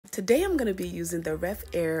Today I'm going to be using the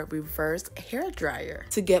RevAir reverse hair dryer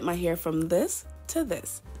to get my hair from this to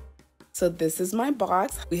this. So this is my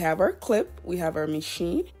box. We have our clip, we have our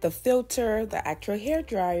machine, the filter, the actual hair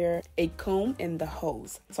dryer, a comb, and the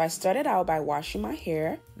hose. So I started out by washing my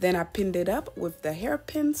hair, then I pinned it up with the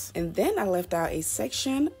hairpins, and then I left out a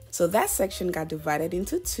section. So that section got divided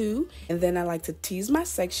into two, and then I like to tease my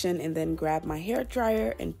section and then grab my hair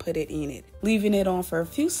dryer and put it in it, leaving it on for a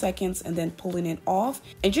few seconds and then pulling it off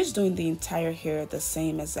and just doing the entire hair the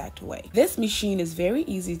same exact way. This machine is very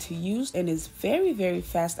easy to use and is very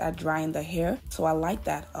fast at drying the hair, so I like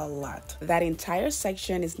that a lot. That entire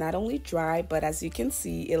section is not only dry, but as you can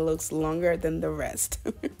see, it looks longer than the rest.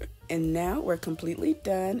 And now we're completely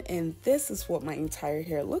done, and this is what my entire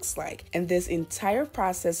hair looks like. And this entire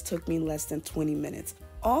process took me less than 20 minutes,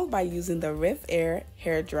 all by using the RevAir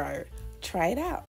hair dryer. Try it out.